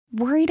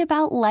Worried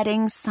about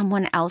letting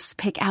someone else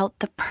pick out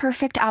the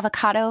perfect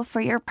avocado for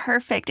your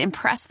perfect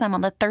impress them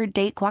on the third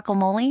date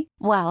guacamole?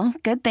 Well,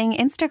 good thing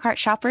Instacart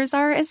shoppers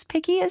are as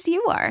picky as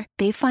you are.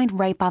 They find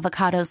ripe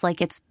avocados like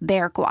it's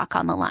their guac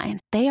on the line.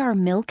 They are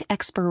milk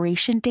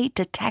expiration date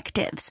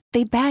detectives.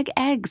 They bag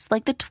eggs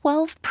like the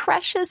 12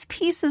 precious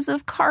pieces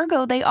of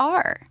cargo they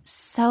are.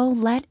 So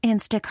let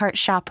Instacart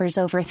shoppers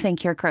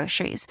overthink your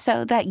groceries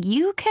so that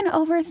you can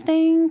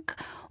overthink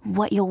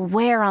what you'll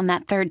wear on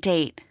that third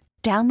date.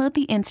 Download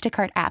the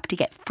Instacart app to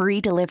get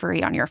free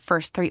delivery on your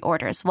first 3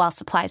 orders while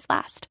supplies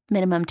last.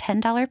 Minimum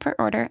 $10 per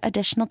order.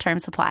 Additional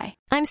terms apply.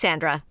 I'm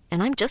Sandra,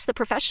 and I'm just the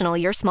professional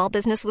your small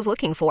business was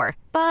looking for.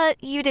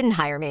 But you didn't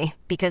hire me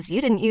because you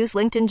didn't use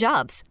LinkedIn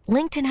Jobs.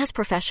 LinkedIn has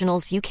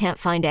professionals you can't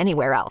find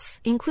anywhere else,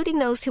 including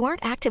those who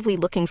aren't actively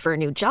looking for a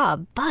new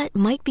job, but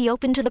might be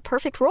open to the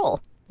perfect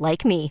role,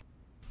 like me.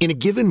 In a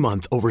given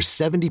month, over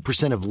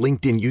 70% of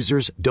LinkedIn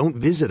users don't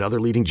visit other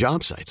leading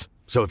job sites.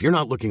 So if you're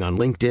not looking on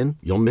LinkedIn,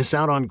 you'll miss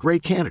out on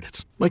great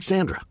candidates like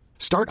Sandra.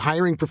 Start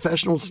hiring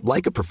professionals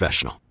like a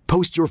professional.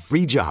 Post your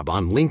free job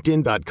on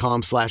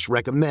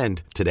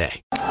linkedin.com/recommend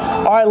today.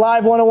 All right,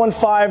 live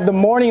 101.5, The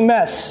Morning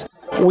Mess.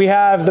 We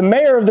have the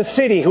mayor of the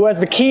city who has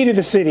the key to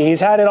the city.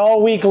 He's had it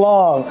all week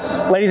long.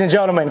 Ladies and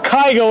gentlemen,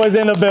 Kygo is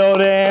in the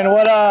building.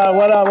 What up,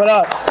 what up, what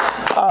up?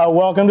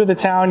 Welcome to the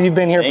town. You've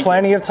been here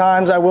plenty of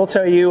times. I will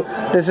tell you,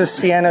 this is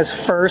Sienna's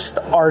first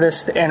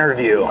artist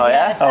interview. Oh,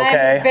 yeah? Yes,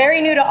 okay. I'm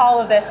very new to all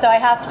of this, so I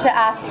have to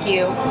ask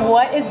you,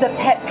 what is the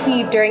pet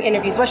peeve during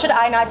interviews? What should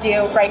I not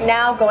do right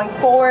now, going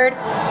forward?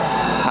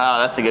 Oh,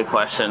 that's a good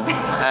question.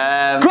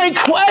 Great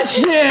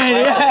question!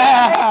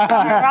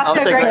 Yeah. You're off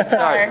to a great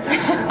start.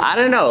 I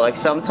don't know, like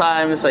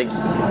sometimes, like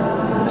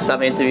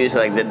some interviews,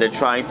 like they're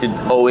trying to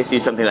always do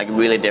something like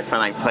really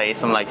different, like play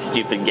some like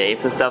stupid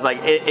games and stuff. Like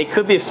it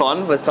could be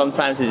fun, but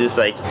sometimes it's just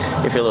like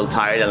if you're a little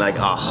tired and like,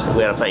 oh,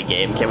 we gotta play a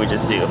game. Can we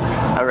just do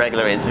a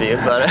regular interview?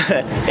 But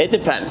it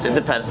depends. It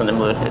depends on the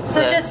mood.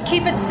 So just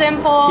keep it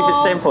simple. Keep it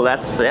simple.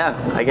 That's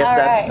I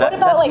guess that's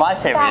like my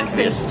favorite facts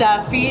interview and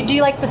stuff. Do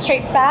you like the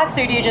straight facts,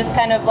 or do you just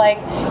kind of like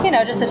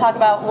just to talk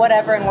about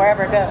whatever and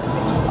wherever it goes?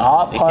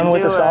 Pun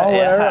with the song.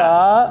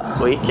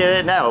 Yeah. We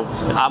can. No,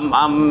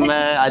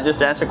 I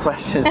just answer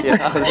questions. All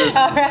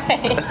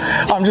right.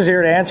 I'm just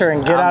here to answer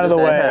and get out of the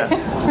way.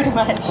 Pretty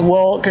much.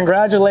 Well,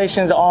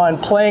 congratulations on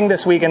playing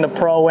this week in the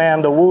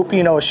Pro-Am, the Whoop,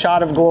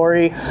 Shot of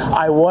Glory.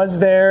 I was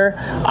there.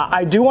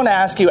 I do want to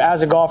ask you,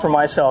 as a golfer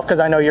myself, because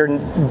I know you're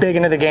big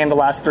into the game the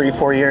last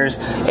 3-4 years,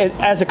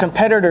 as a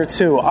competitor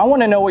too, I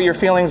want to know what your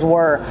feelings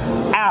were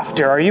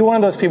after. Are you one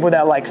of those people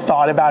that like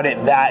thought about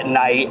it that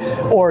night,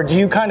 or do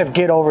you kind of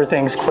get over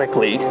things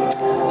quickly?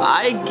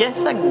 I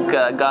guess I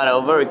got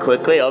over it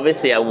quickly.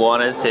 Obviously, I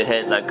wanted to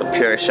hit like a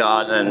pure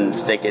shot and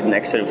stick it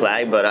next to the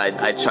flag, but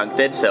I chunked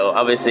it. So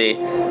obviously,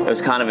 it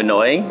was kind of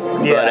annoying.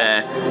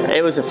 Yeah. But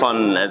it was a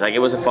fun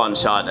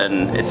shot,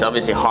 and it's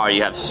obviously hard.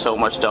 You have so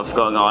much stuff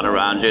going on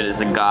around you. There's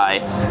a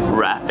guy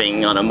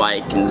rapping on a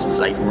mic and it's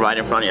like right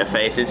in front of your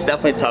face. It's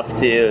definitely tough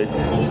to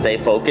stay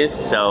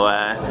focused. So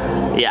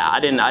I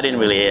didn't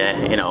really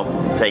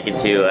take it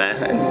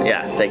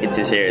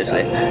too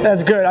seriously.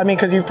 That's good. I mean,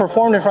 because you've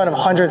performed in front of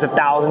hundreds of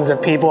thousands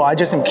of people. I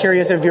just am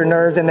curious of your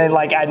nerves, and then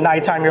like at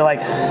nighttime you're like,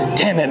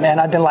 damn it, man,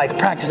 I've been like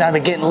practicing, I've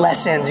been getting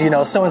lessons,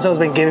 so and so's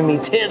been giving me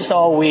tips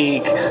all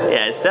week.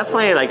 Yeah, it's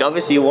definitely like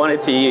obviously you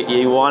wanted to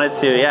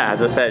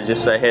as I said,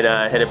 just hit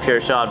a pure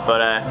shot,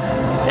 but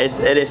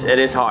it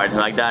is hard.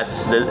 Like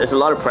there's a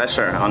lot of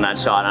pressure on that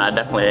shot, and I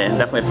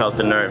definitely felt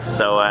the nerves.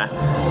 So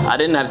I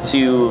didn't have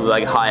too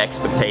like high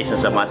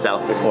expectations of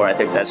myself before I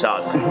took that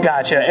shot.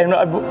 Gotcha. And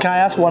can I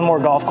ask one more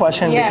golf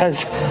question?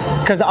 Yes.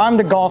 Because I'm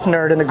the golf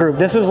nerd in the group.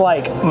 This is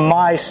like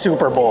my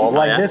Super Bowl.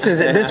 Like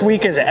this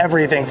week is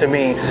everything to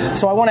me.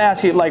 So I want to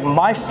ask you, like,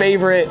 my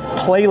favorite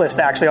playlist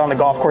actually on the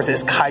golf course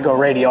is Kygo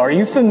Radio. Are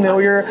you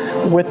familiar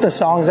with the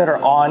songs that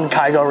are on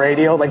Kygo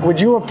Radio? Like,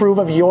 would you approve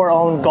of your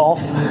own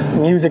golf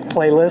music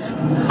playlist?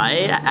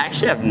 I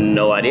actually have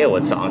no idea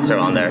what songs are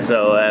on there.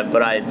 So,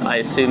 but I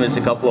assume it's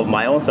a couple of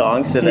my own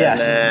songs. And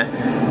yes.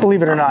 Then,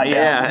 believe it or not,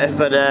 yeah. Yeah,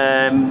 but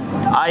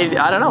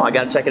I don't know. I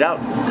gotta check it out.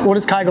 What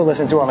does Kygo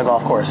listen to on the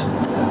golf course?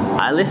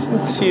 I listen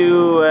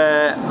to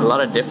a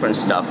lot of different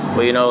stuff,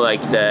 but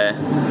like the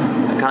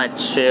kind of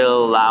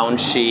chill,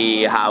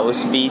 loungy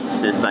house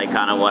beats is like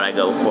kind of what I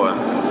go for.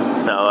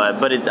 So,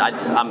 but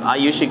I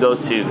usually go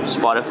to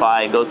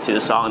Spotify, go to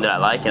the song that I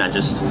like, and I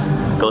just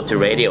go to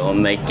radio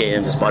and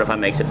Spotify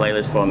makes a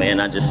playlist for me,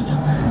 and I just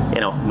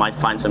might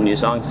find some new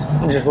songs.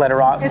 Just let it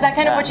rock. Is that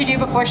kind of what you do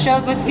before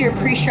shows? What's your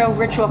pre-show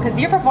ritual? Because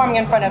you're performing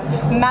in front of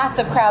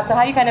massive crowds, so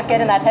how do you kind of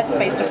get in that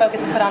headspace to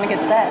focus and put on a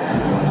good set?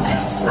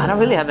 I don't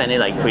really have any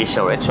like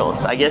pre-show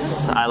rituals. I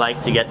guess I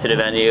like to get to the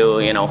venue,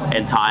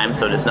 in time,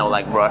 so there's no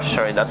like rush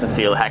or it doesn't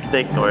feel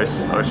hectic or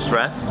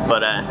stressed.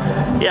 But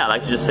I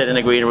like to just sit in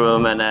the green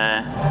room and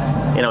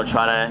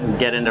try to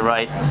get in the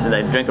right,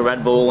 drink a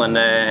Red Bull and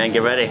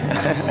get ready.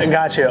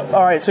 Got you.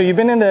 All right, so you've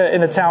been in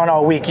the town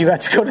all week. You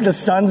got to go to the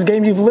Suns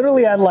game. You've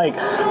literally had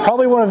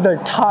probably one of the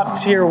top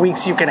tier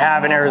weeks you can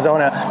have in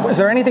Arizona. Was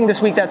there anything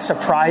this week that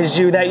surprised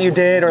you that you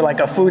did, or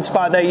a food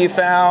spot that you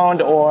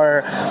found,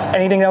 or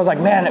anything that was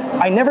man,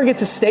 I never get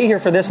to stay here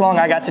for this long,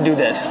 I got to do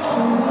this?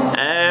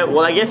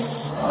 Well, I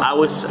guess I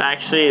was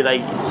actually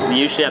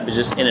usually I've been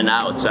just in and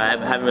out, so I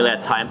haven't really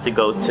had time to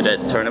go to the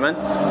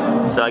tournament.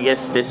 So I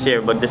guess this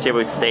year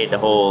we stayed the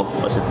whole,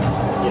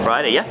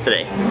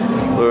 yesterday.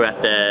 We were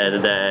at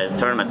the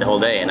tournament the whole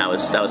day, and that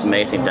was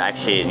amazing to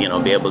actually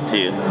be able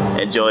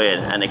to enjoy it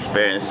and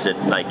experience it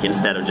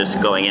instead of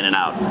just going in and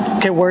out.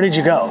 Okay, where did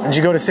you go? Did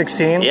you go to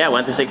 16? Yeah,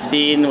 went to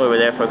 16. We were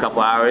there for a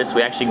couple hours.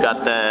 We actually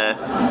got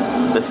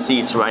the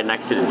seats right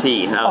next to the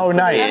tee. Oh,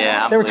 nice.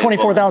 They were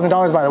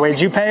 $24,000, by the way.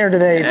 Did you pay, or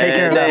did they take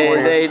care of that for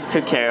you? They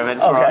took care of it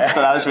for us,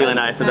 so that was really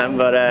nice of them.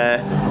 But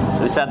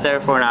so we sat there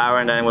for an hour,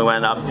 and then we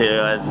went up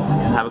to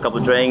have a couple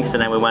of drinks,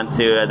 and then we went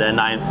to the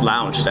 9th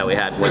lounge that we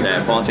had with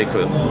the Palm Tree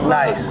crew.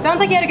 Nice. Sounds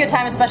like you had a good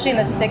time, especially in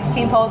the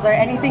 16 holes. Is there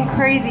anything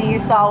crazy you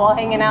saw while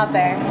hanging out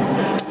there?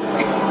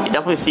 You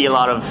definitely see a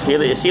lot of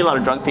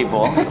drunk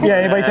people. Yeah,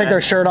 anybody take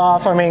their shirt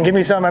off? Give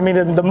me some.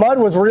 The mud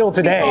was real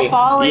today. People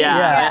falling.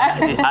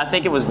 Yeah. I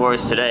think it was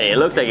worse today. It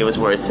looked like it was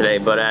worse today,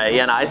 but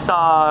I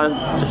saw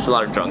just a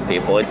lot of drunk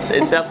people. It's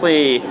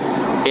definitely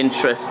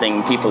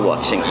interesting people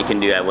watching you can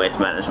do at Waste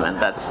Management.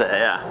 That's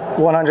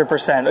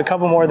 100%. A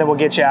couple more, then we'll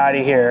get you out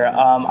of here.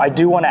 I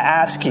do want to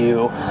ask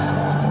you.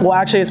 Well,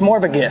 actually, it's more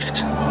of a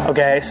gift.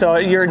 Okay, so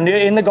you're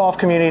in the golf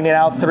community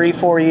now,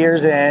 3-4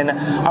 years in.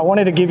 I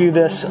wanted to give you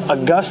this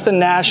Augusta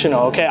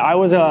National. Okay, I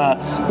was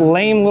a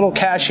lame little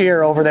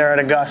cashier over there at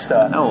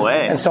Augusta. No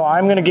way. And so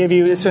I'm going to give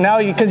you. So now,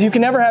 because you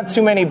can never have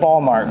too many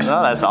ball marks.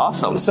 Oh, that's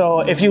awesome.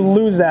 So if you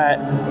lose that,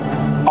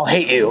 I'll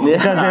hate you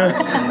because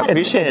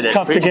it's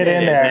tough to get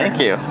in there. Thank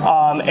you.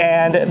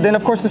 And then,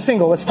 of course, the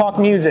single. Let's talk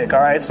music,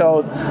 all right?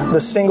 So the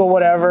single,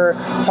 whatever.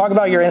 Talk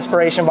about your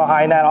inspiration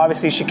behind that.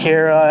 Obviously,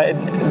 Shakira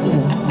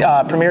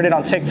premiered it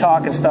on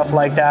TikTok and stuff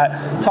like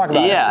that. Talk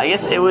about it. Yeah, I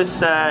guess it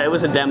was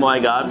a demo I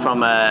got from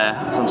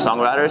some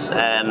songwriters,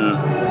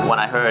 and when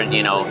I heard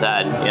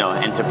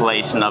that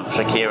interpolation of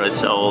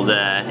Shakira's old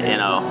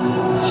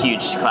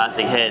huge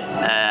classic hit,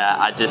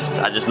 I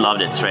just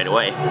loved it straight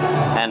away.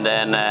 And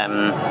then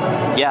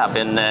I've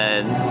been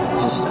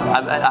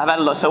I've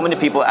had so many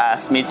people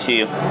ask me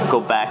to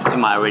go back to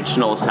my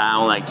original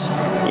sound,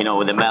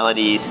 with the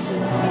melodies.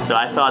 So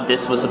I thought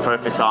this was the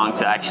perfect song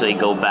to actually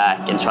go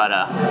back and try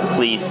to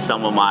please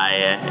some of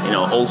my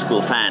old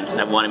school fans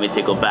that wanted me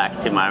to go back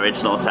to my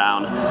original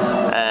sound.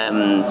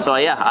 And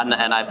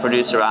I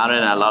produced around it,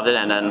 and I loved it.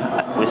 And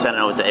then we sent it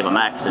over to Ava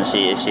Max, and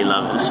she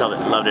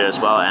loved it as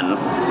well. And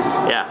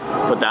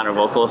put down her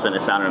vocals, and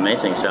it sounded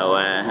amazing. So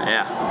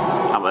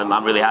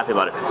I'm really happy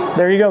about it.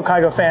 There you go,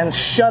 Kygo fans.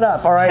 Shut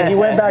up, all right? He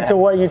went back to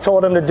what you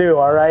told him to do,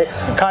 all right?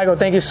 Kygo,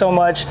 thank you so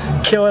much.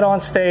 Kill it on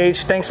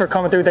stage. Thanks for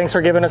coming through. Thanks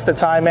for giving us the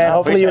time, man.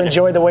 Hopefully you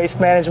enjoyed the Waste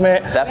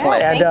Management. Definitely.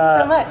 Yeah, and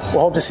thank you so much.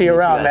 We'll hope to see you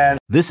around, man.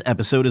 This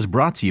episode is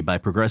brought to you by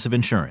Progressive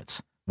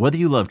Insurance. Whether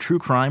you love true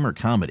crime or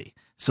comedy,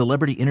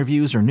 celebrity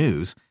interviews or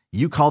news,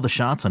 you call the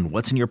shots on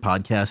what's in your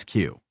podcast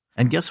queue.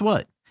 And guess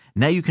what?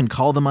 Now you can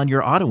call them on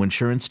your auto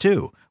insurance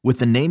too with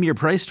the Name Your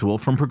Price tool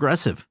from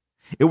Progressive.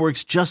 It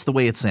works just the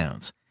way it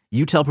sounds.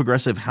 You tell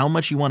Progressive how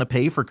much you want to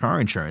pay for car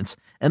insurance,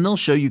 and they'll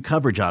show you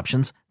coverage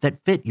options that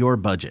fit your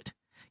budget.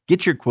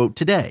 Get your quote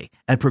today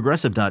at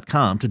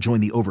Progressive.com to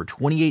join the over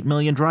 28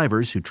 million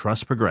drivers who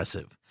trust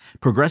Progressive.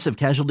 Progressive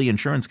Casualty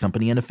Insurance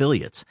Company and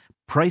Affiliates.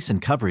 Price and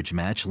coverage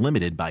match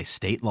limited by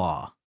state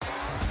law.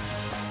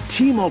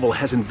 T-Mobile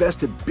has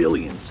invested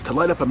billions to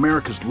light up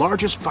America's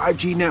largest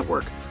 5G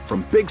network,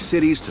 from big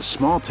cities to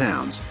small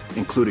towns,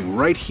 including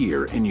right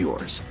here in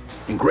yours.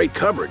 And great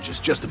coverage is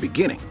just the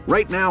beginning.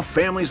 Right now,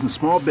 families and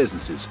small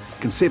businesses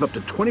can save up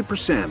to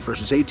 20%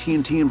 versus AT&T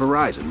and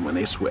Verizon when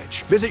they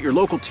switch. Visit your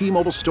local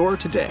T-Mobile store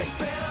today.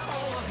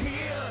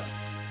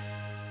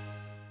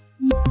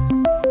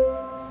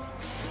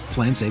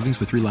 Plan savings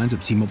with 3 lines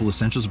of T-Mobile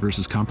Essentials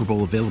versus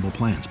comparable available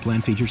plans.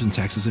 Plan features and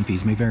taxes and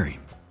fees may vary.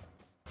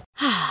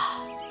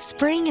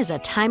 Spring is a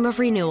time of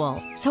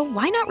renewal, so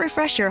why not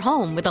refresh your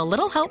home with a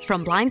little help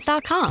from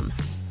Blinds.com?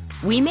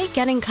 We make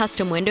getting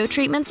custom window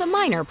treatments a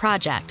minor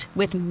project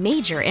with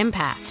major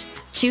impact.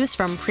 Choose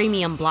from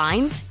premium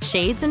blinds,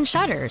 shades, and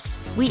shutters.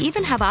 We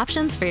even have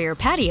options for your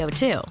patio,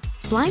 too.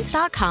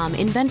 Blinds.com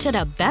invented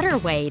a better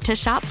way to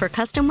shop for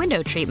custom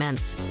window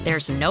treatments.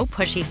 There's no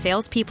pushy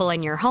salespeople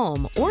in your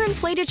home or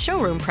inflated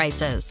showroom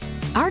prices.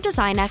 Our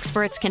design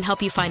experts can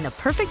help you find the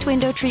perfect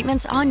window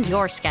treatments on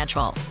your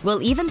schedule.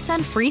 We'll even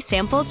send free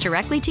samples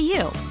directly to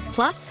you.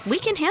 Plus, we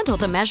can handle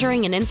the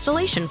measuring and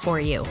installation for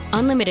you.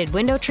 Unlimited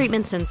window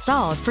treatments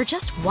installed for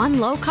just one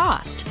low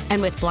cost. And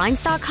with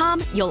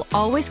Blinds.com, you'll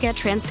always get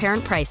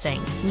transparent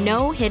pricing.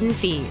 No hidden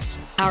fees.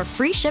 Our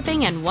free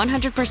shipping and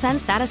 100%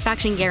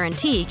 satisfaction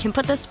guarantee can put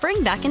put the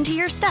spring back into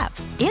your step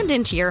and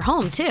into your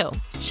home, too.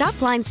 Shop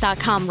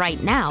Blinds.com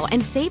right now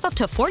and save up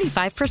to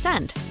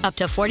 45%. Up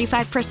to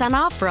 45%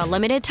 off for a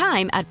limited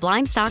time at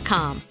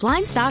Blinds.com.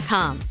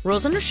 Blinds.com.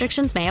 Rules and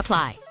restrictions may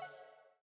apply.